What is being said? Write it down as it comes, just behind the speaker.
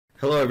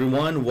Hello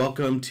everyone,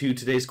 welcome to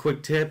today's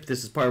quick tip.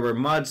 This is part of our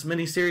mods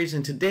mini-series,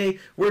 and today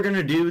we're going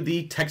to do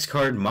the text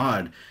card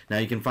mod. Now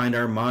you can find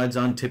our mods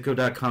on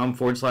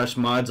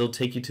tipco.com/mods. It'll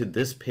take you to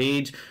this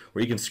page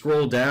where you can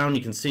scroll down.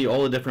 You can see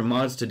all the different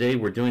mods. Today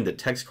we're doing the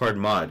text card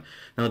mod.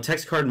 Now the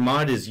text card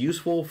mod is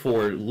useful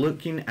for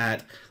looking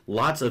at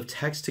lots of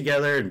text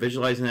together and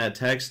visualizing that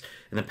text.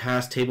 In the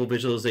past, table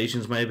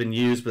visualizations might have been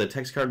used, but the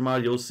text card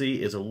mod you'll see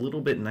is a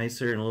little bit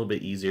nicer and a little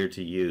bit easier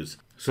to use.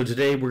 So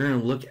today we're going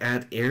to look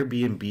at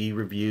Airbnb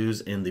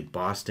reviews in the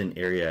Boston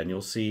area, and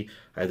you'll see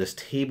I have this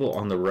table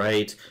on the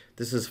right.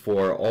 This is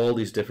for all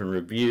these different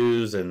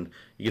reviews, and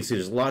you can see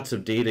there's lots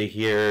of data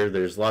here.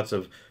 There's lots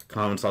of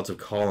comments, lots of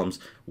columns.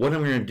 What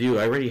I'm going to do,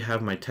 I already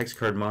have my text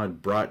card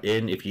mod brought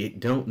in. If you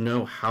don't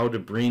know how to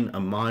bring a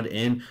mod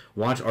in,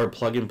 watch our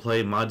plug and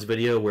play mods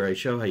video where I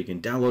show how you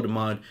can download a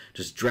mod,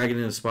 just drag it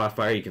into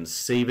Spotfire. You can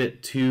save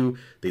it to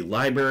the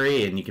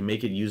library and you can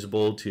make it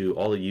usable to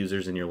all the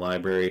users in your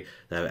library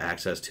that have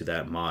access to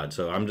that mod.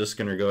 So I'm just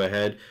going to go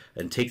ahead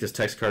and take this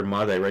text card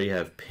mod that I already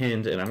have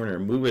pinned, and I'm going to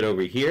move it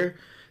over here.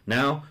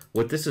 Now,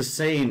 what this is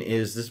saying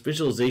is this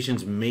visualization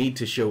is made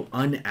to show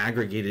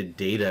unaggregated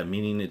data,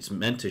 meaning it's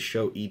meant to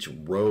show each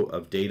row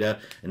of data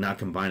and not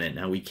combine it.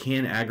 Now, we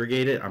can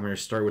aggregate it. I'm going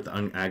to start with the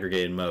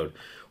unaggregated mode.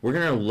 We're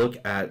going to look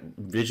at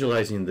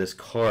visualizing this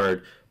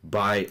card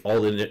by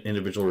all the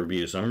individual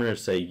reviews. So I'm going to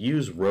say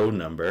use row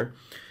number.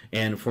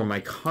 And for my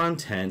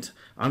content,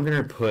 I'm going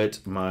to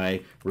put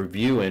my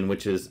review in,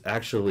 which is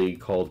actually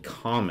called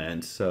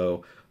comments.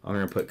 So I'm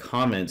going to put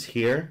comments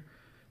here.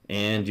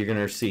 And you're going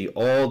to see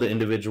all the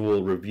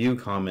individual review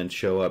comments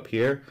show up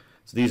here.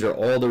 So these are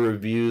all the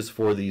reviews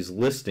for these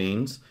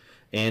listings.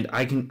 And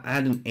I can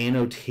add an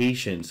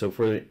annotation. So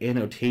for the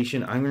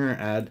annotation, I'm going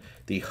to add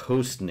the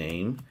host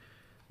name.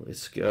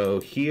 Let's go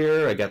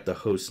here. I got the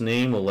host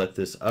name. We'll let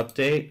this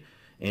update.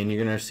 And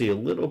you're going to see a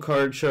little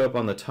card show up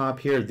on the top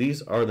here.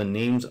 These are the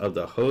names of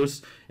the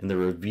hosts and the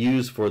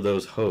reviews for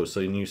those hosts. So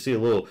you see a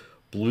little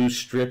blue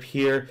strip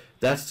here.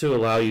 That's to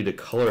allow you to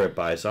color it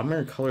by. So I'm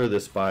going to color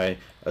this by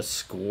a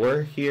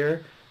score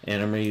here,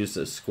 and I'm going to use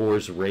the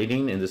scores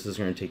rating, and this is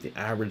going to take the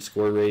average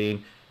score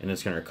rating and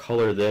it's going to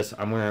color this.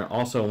 I'm going to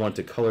also want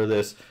to color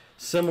this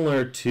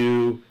similar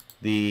to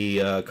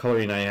the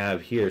coloring I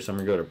have here. So I'm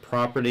going to go to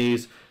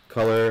properties,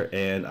 color,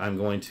 and I'm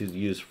going to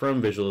use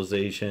from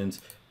visualizations,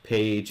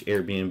 page,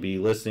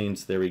 Airbnb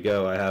listings. There we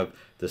go. I have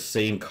the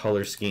same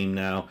color scheme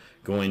now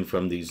going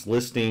from these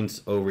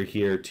listings over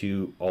here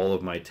to all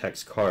of my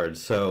text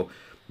cards. So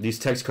these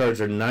text cards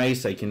are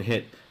nice. I can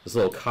hit this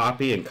little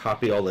copy and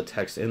copy all the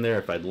text in there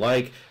if I'd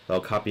like.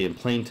 I'll copy in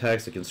plain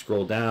text. I can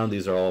scroll down.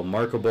 These are all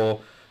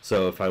markable.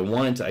 So if I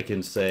want, I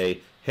can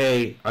say,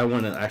 hey, I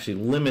want to actually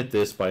limit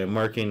this by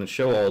marking and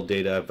show all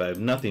data if I have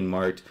nothing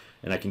marked.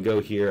 And I can go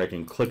here, I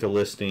can click a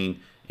listing,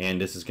 and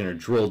this is going to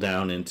drill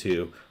down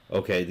into,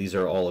 okay, these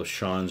are all of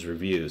Sean's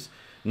reviews.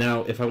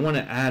 Now, if I want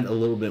to add a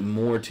little bit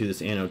more to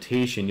this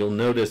annotation, you'll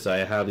notice I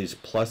have these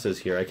pluses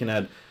here. I can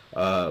add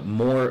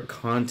more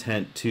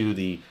content to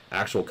the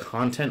actual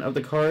content of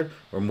the card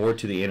or more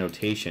to the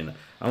annotation.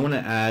 I want to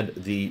add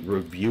the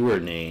reviewer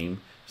name.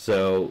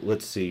 So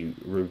let's see,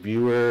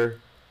 reviewer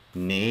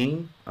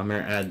name. I'm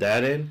going to add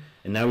that in.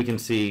 And now we can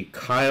see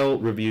Kyle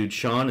reviewed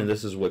Sean, and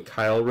this is what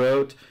Kyle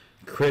wrote.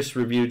 Chris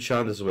reviewed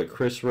Sean, this is what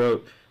Chris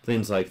wrote.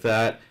 Things like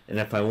that. And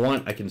if I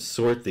want, I can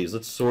sort these.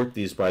 Let's sort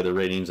these by the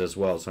ratings as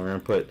well. So I'm going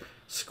to put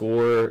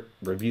score,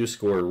 review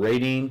score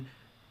rating.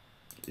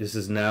 This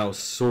is now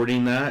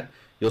sorting that.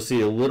 You'll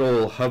see a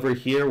little hover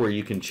here where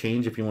you can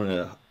change if you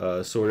want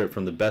to sort it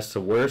from the best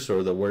to worst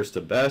or the worst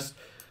to best.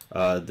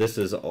 This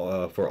is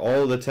for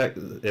all of the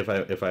text. If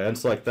I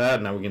unselect that,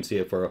 now we can see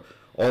it for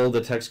all the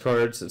text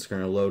cards. It's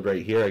going to load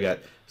right here. I got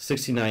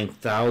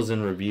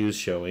 69,000 reviews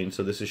showing.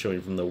 So this is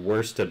showing from the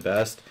worst to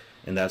best,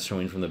 and that's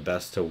showing from the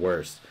best to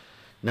worst.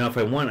 Now if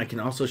I want, I can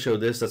also show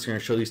this. That's going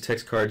to show these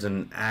text cards in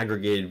an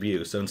aggregated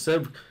view. So instead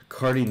of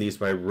carding these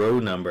by row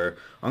number,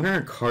 I'm going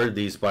to card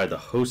these by the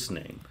host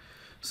name.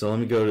 So let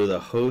me go to the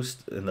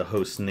host and the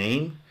host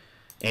name,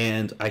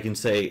 and I can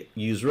say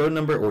use row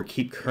number or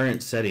keep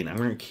current setting. I'm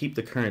going to keep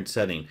the current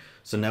setting.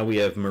 So now we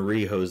have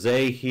Marie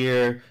Jose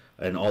here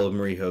and all of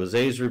Marie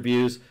Jose's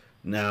reviews.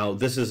 Now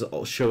this is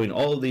showing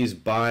all of these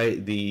by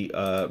the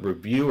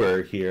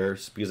reviewer here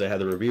because I had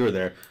the reviewer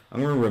there.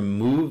 I'm going to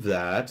remove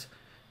that,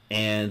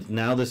 and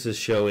now this is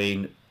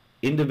showing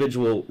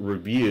individual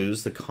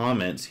reviews, the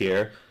comments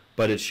here,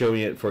 but it's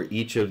showing it for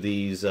each of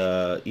these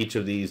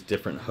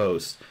different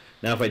hosts.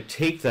 Now if I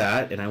take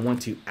that and I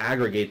want to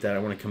aggregate that, I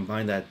want to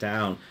combine that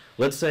down.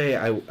 Let's say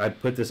I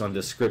put this on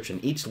description.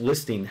 Each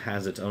listing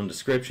has its own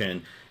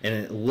description,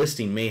 and a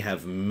listing may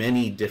have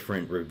many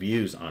different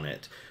reviews on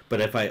it.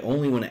 But if I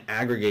only want to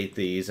aggregate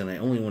these and I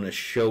only want to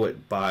show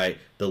it by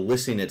the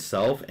listing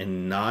itself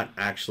and not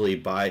actually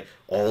by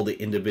all the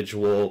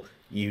individual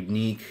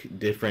unique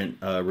different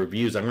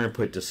reviews, I'm going to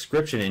put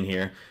description in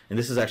here, and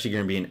this is actually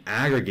going to be an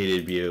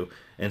aggregated view.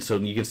 And so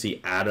you can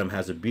see Adam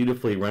has a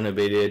beautifully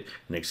renovated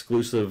and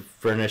exclusive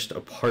furnished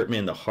apartment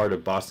in the heart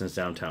of Boston's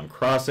downtown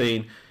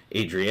crossing.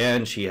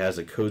 Adrienne, she has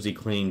a cozy,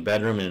 clean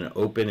bedroom in an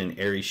open and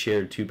airy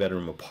shared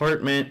 2-bedroom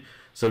apartment.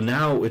 So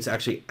now it's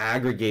actually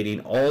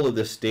aggregating all of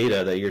this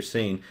data that you're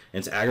seeing, and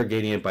it's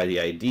aggregating it by the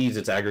IDs,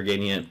 it's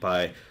aggregating it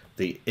by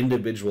the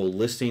individual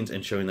listings,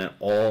 and showing that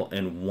all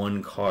in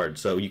one card.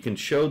 So you can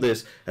show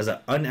this as an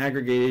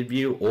unaggregated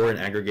view or an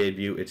aggregated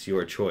view. It's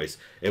your choice.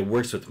 It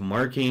works with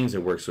markings,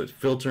 it works with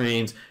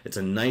filterings. It's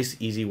a nice,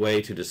 easy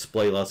way to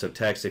display lots of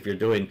text. If you're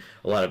doing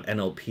a lot of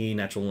NLP,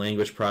 natural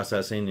language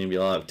processing, maybe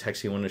a lot of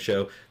text you want to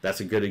show, that's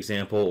a good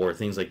example. Or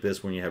things like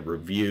this when you have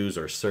reviews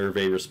or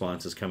survey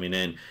responses coming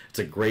in. It's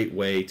a great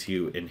way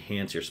to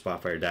enhance your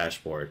Spotfire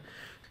dashboard.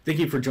 Thank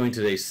you for joining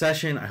today's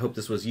session. I hope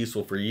this was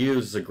useful for you.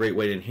 This is a great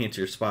way to enhance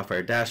your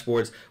Spotfire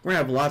dashboards. We're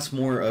going to have lots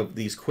more of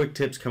these quick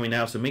tips coming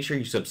out, so make sure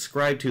you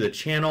subscribe to the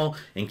channel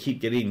and keep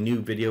getting new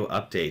video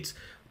updates.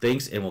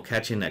 Thanks, and we'll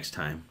catch you next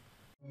time.